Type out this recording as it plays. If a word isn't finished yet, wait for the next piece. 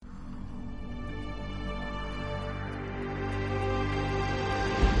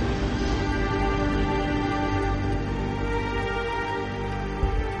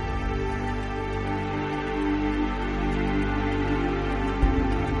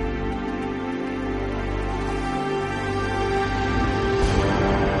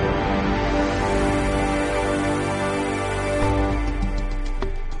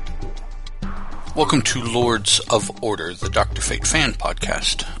Welcome to Lords of Order, the Dr. Fate fan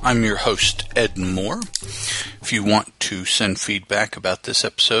podcast. I'm your host, Ed Moore. If you want to send feedback about this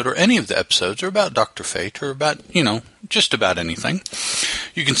episode or any of the episodes or about Dr. Fate or about, just about anything,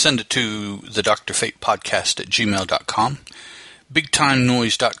 you can send it to the Dr. Fate podcast at gmail.com.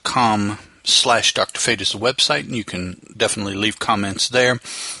 BigTimeNoise.com/Dr. Fate is the website, and you can definitely leave comments there.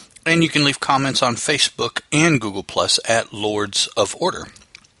 And you can leave comments on Facebook and Google Plus at Lords of Order.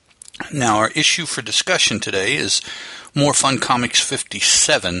 Now, our issue for discussion today is More Fun Comics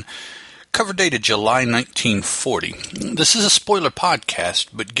 57, cover dated July 1940. This is a spoiler podcast,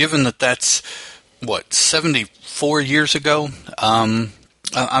 but given that that's, 74 years ago? I'm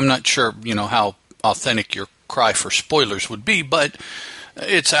not sure, how authentic your cry for spoilers would be, but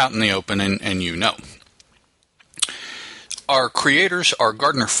it's out in the open and you know. Our creators are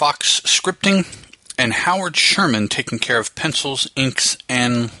Gardner Fox scripting and Howard Sherman taking care of pencils, inks,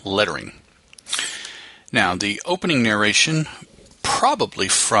 and lettering. Now, the opening narration, probably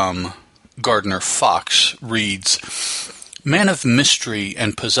from Gardner Fox, reads, "Man of mystery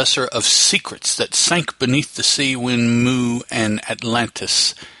and possessor of secrets that sank beneath the sea when Mu and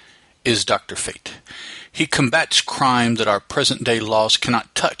Atlantis is Dr. Fate. He combats crime that our present-day laws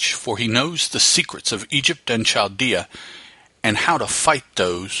cannot touch, for he knows the secrets of Egypt and Chaldea, and how to fight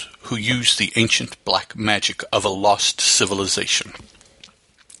those who use the ancient black magic of a lost civilization."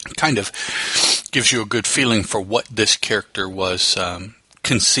 Kind of gives you a good feeling for what this character was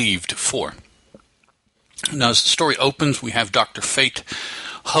conceived for. Now, as the story opens, we have Dr. Fate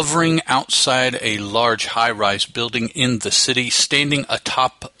hovering outside a large high-rise building in the city, standing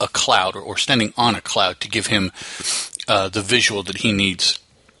atop a cloud, or standing on a cloud to give him the visual that he needs.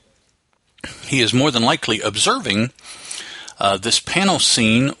 He is more than likely observing this panel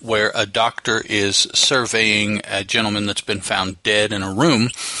scene where a doctor is surveying a gentleman that's been found dead in a room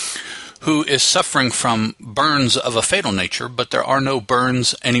who is suffering from burns of a fatal nature, but there are no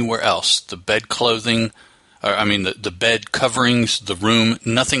burns anywhere else. The bed clothing, the bed coverings, the room,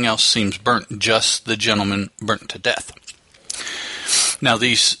 nothing else seems burnt, just the gentleman burnt to death. Now,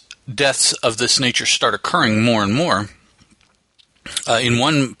 these deaths of this nature start occurring more and more. In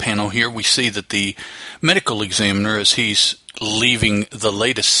one panel here, we see that the medical examiner, as he's leaving the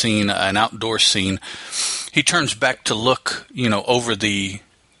latest scene, an outdoor scene, he turns back to look, over the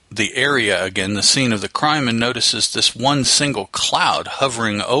area again, the scene of the crime, and notices this one single cloud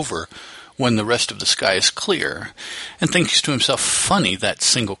hovering over when the rest of the sky is clear, and thinks to himself, funny, that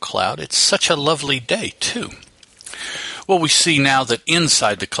single cloud, it's such a lovely day, too. Well, we see now that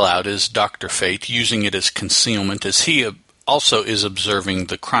inside the cloud is Dr. Fate, using it as concealment, as he also is observing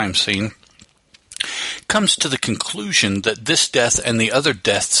the crime scene, comes to the conclusion that this death and the other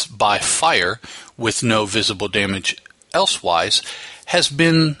deaths by fire, with no visible damage elsewise, has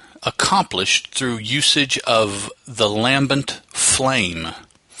been accomplished through usage of the lambent flame.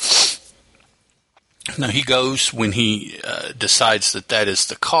 Now, he goes, when he decides that is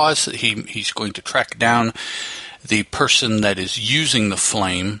the cause, he's going to track down the person that is using the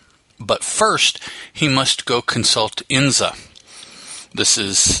flame, but first he must go consult Inza. This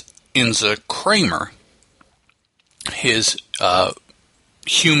is Inza Kramer, his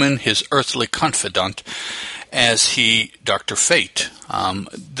his earthly confidant, as Dr. Fate.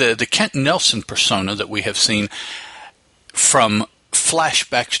 The Kent Nelson persona that we have seen from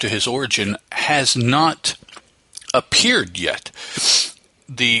flashbacks to his origin has not appeared yet.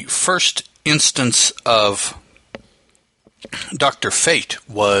 The first instance of Dr. Fate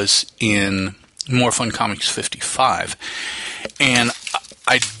was in More Fun Comics 55, and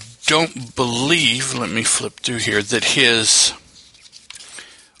I don't believe, let me flip through here, that his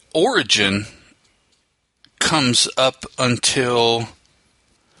origin comes up until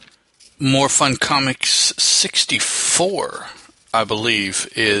More Fun Comics 64, I believe,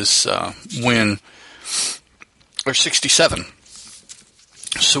 is when, or 67.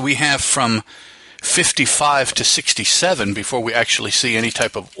 So we have from 55 to 67 before we actually see any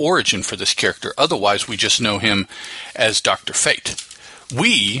type of origin for this character. Otherwise, we just know him as Dr. Fate.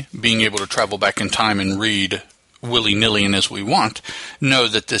 We, being able to travel back in time and read willy-nilly and as we want, know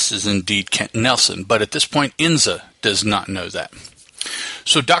that this is indeed Kent Nelson. But at this point, Inza does not know that.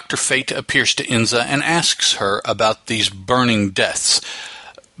 So Dr. Fate appears to Inza and asks her about these burning deaths.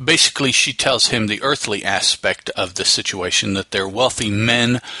 Basically, she tells him the earthly aspect of the situation, that they're wealthy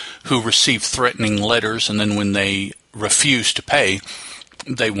men who receive threatening letters, and then when they refuse to pay,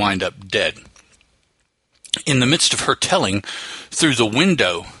 they wind up dead. In the midst of her telling, through the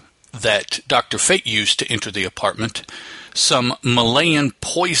window that Dr. Fate used to enter the apartment, some Malayan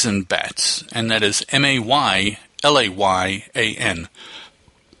poison bats, and that is Maylayan,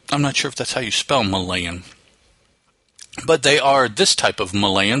 I'm not sure if that's how you spell Malayan. But they are this type of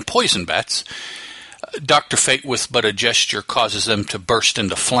Malayan poison bats. Dr. Fate, with but a gesture, causes them to burst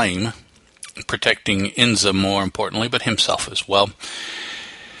into flame, protecting Inza more importantly, but himself as well.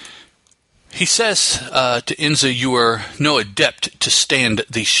 He says to Inza, "You are no adept to stand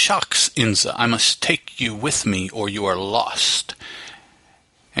these shocks, Inza. I must take you with me or you are lost."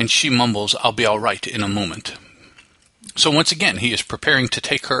 And she mumbles, "I'll be all right in a moment." So once again, he is preparing to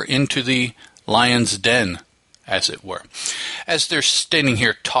take her into the lion's den, as it were. As they're standing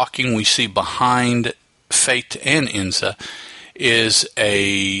here talking, we see behind Fate and Inza is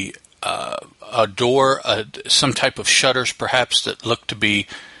a door, some type of shutters perhaps that look to be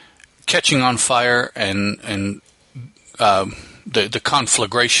catching on fire, and the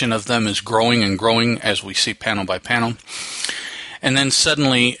conflagration of them is growing and growing as we see panel by panel. And then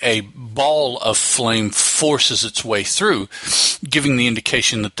suddenly a ball of flame forces its way through, giving the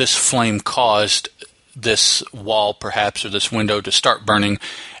indication that this flame caused this wall perhaps, or this window, to start burning,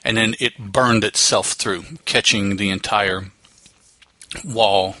 and then it burned itself through, catching the entire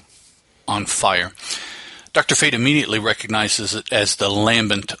wall on fire. Dr. Fate immediately recognizes it as the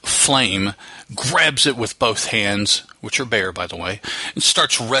lambent flame, grabs it with both hands, which are bare, by the way, and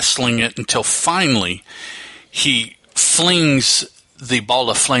starts wrestling it until finally he flings the ball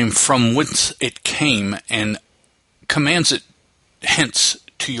of flame from whence it came and commands it hence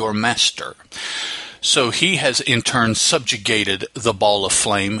to your master. So he has in turn subjugated the ball of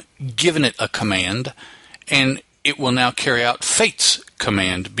flame, given it a command, and it will now carry out Fate's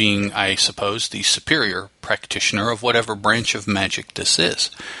command, being, I suppose, the superior practitioner of whatever branch of magic this is.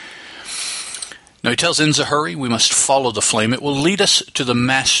 Now he tells Inza, "Hurry, we must follow the flame. It will lead us to the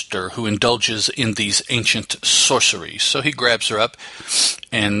master who indulges in these ancient sorceries." So he grabs her up,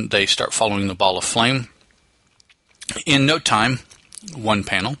 and they start following the ball of flame. In no time, one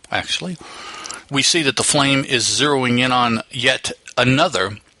panel actually, we see that the flame is zeroing in on yet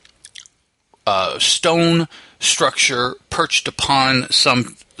another stone structure perched upon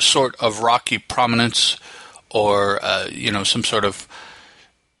some sort of rocky prominence, or some sort of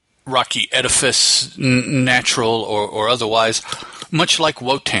rocky edifice, natural or otherwise, much like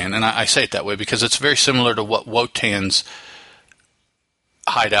Wotan. And I say it that way because it's very similar to what Wotan's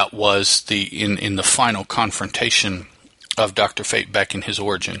hideout was in the final confrontation of Dr. Fate back in his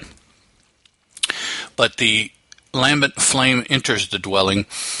origin. But the lambent flame enters the dwelling,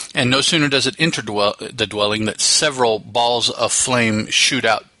 and no sooner does it enter the dwelling that several balls of flame shoot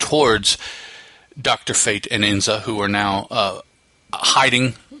out towards Dr. Fate and Inza, who are now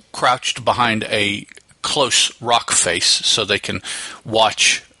hiding, crouched behind a close rock face so they can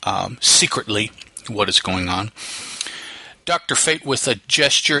watch secretly what is going on. Dr. Fate, with a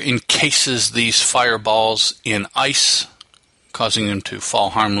gesture, encases these fireballs in ice, causing them to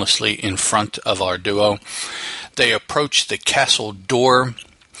fall harmlessly in front of our duo. They approach the castle door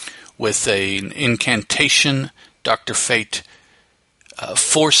with an incantation. Dr. Fate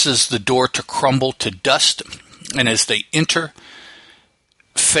forces the door to crumble to dust, and as they enter,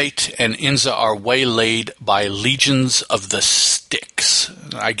 Fate and Inza are waylaid by legions of the Styx.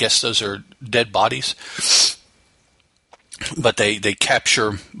 I guess those are dead bodies. But they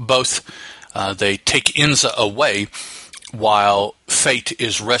capture both. They take Inza away while Fate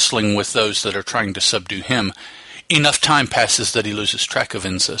is wrestling with those that are trying to subdue him. Enough time passes that he loses track of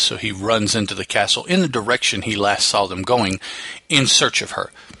Inza, so he runs into the castle in the direction he last saw them going in search of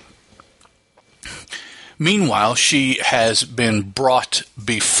her. Meanwhile, she has been brought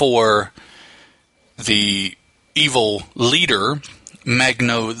before the evil leader,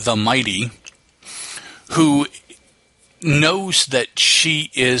 Magno the Mighty, who knows that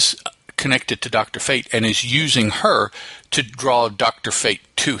she is connected to Dr. Fate and is using her to draw Dr. Fate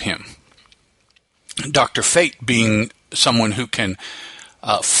to him. Dr. Fate being someone who can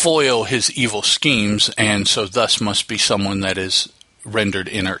foil his evil schemes, and so thus must be someone that is rendered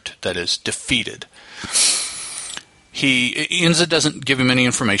inert, that is defeated. Inza doesn't give him any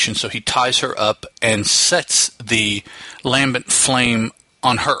information, so he ties her up and sets the lambent flame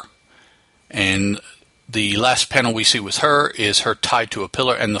on her. And the last panel we see with her is her tied to a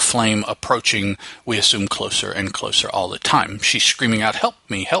pillar and the flame approaching, we assume, closer and closer all the time. She's screaming out, "Help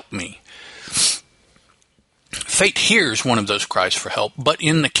me, help me." Fate hears one of those cries for help, but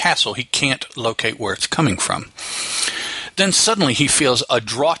in the castle he can't locate where it's coming from. Then suddenly he feels a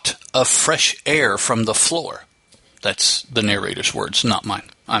draught of fresh air from the floor. That's the narrator's words, not mine.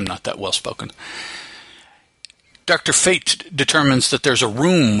 I'm not that well spoken. Dr. Fate determines that there's a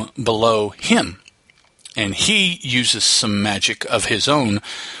room below him, and he uses some magic of his own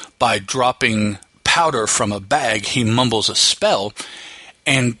by dropping powder from a bag. He mumbles a spell,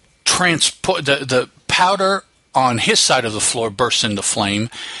 and transport the powder on his side of the floor bursts into flame,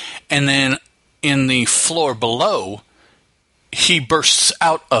 and then in the floor below, he bursts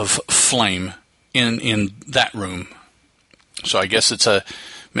out of flame in that room. So I guess it's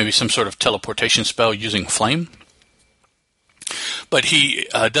maybe some sort of teleportation spell using flame. But he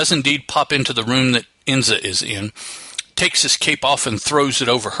does indeed pop into the room that Inza is in, takes his cape off and throws it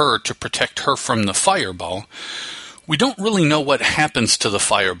over her to protect her from the fireball. We don't really know what happens to the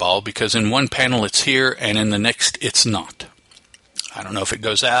fireball because in one panel it's here and in the next it's not. I don't know if it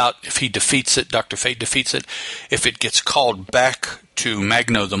goes out, if he defeats it, Dr. Fate defeats it, if it gets called back to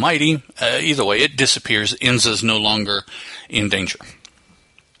Magno the Mighty. Either way, it disappears. Inza's no longer in danger.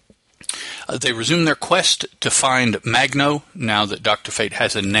 They resume their quest to find Magno, now that Dr. Fate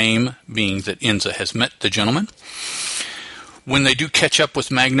has a name, being that Inza has met the gentleman. When they do catch up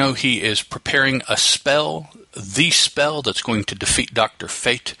with Magno, he is preparing a spell, the spell that's going to defeat Dr.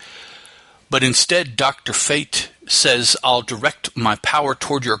 Fate. But instead, Dr. Fate says, I'll direct my power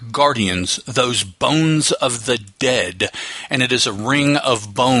toward your guardians, those bones of the dead. And it is a ring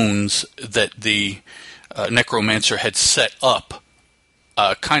of bones that the necromancer had set up,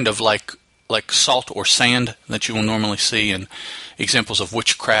 kind of like salt or sand that you will normally see in examples of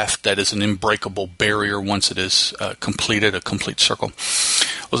witchcraft. That is an unbreakable barrier once it is completed, a complete circle.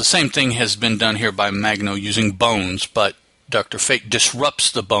 Well, the same thing has been done here by Magno using bones, but Dr. Fate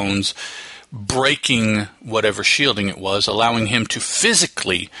disrupts the bones, breaking whatever shielding it was, allowing him to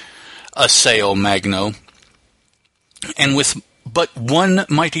physically assail Magno, and with but one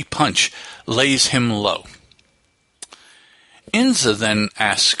mighty punch lays him low. Inza then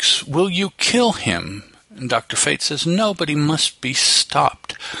asks, will you kill him? And Dr. Fate says, no, but he must be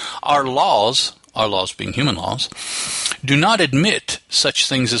stopped. Our laws being human laws, do not admit such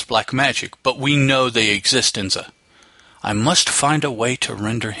things as black magic, but we know they exist, Inza. I must find a way to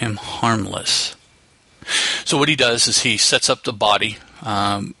render him harmless. So what he does is he sets up the body,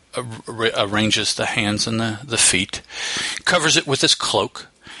 arranges the hands and the feet, covers it with his cloak,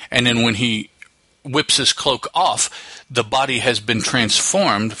 and then when he whips his cloak off, the body has been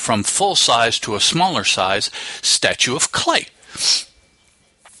transformed from full size to a smaller size statue of clay.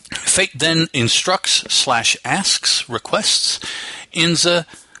 Fate then requests Inza,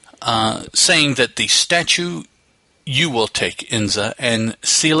 saying that the statue you will take, Inza, and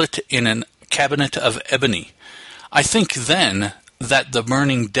seal it in a cabinet of ebony. I think then that the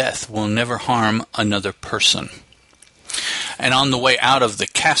burning death will never harm another person. And on the way out of the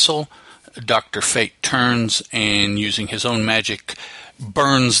castle, Dr. Fate turns and, using his own magic,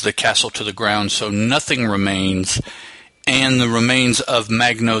 burns the castle to the ground so nothing remains, and the remains of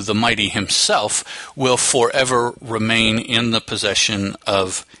Magno the Mighty himself will forever remain in the possession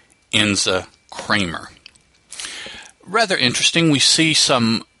of Inza Kramer. Rather interesting. We see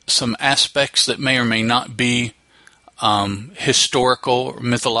some aspects that may or may not be historical or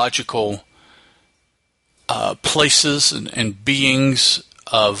mythological places and beings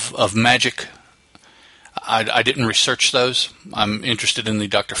of magic. I didn't research those. I'm interested in the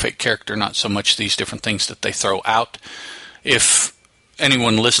Dr. Fate character, not so much these different things that they throw out. If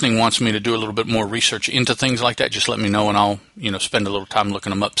anyone listening wants me to do a little bit more research into things like that, just let me know and I'll spend a little time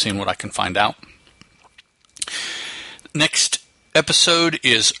looking them up, seeing what I can find out. Next episode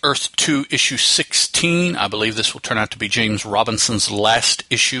is Earth 2, issue 16. I believe this will turn out to be James Robinson's last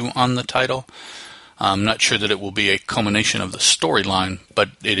issue on the title. I'm not sure that it will be a culmination of the storyline, but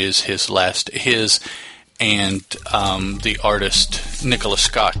it is his and the artist Nicola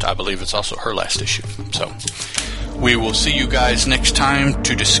Scott. I believe it's also her last issue. So we will see you guys next time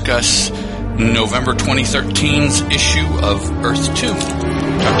to discuss November 2013's issue of Earth 2.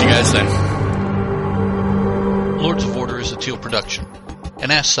 Talk to you guys then. Lords of Order is a Teal production,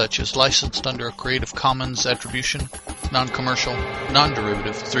 and as such is licensed under a Creative Commons Attribution, Non-Commercial,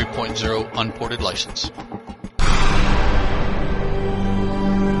 Non-Derivative 3.0 Unported license.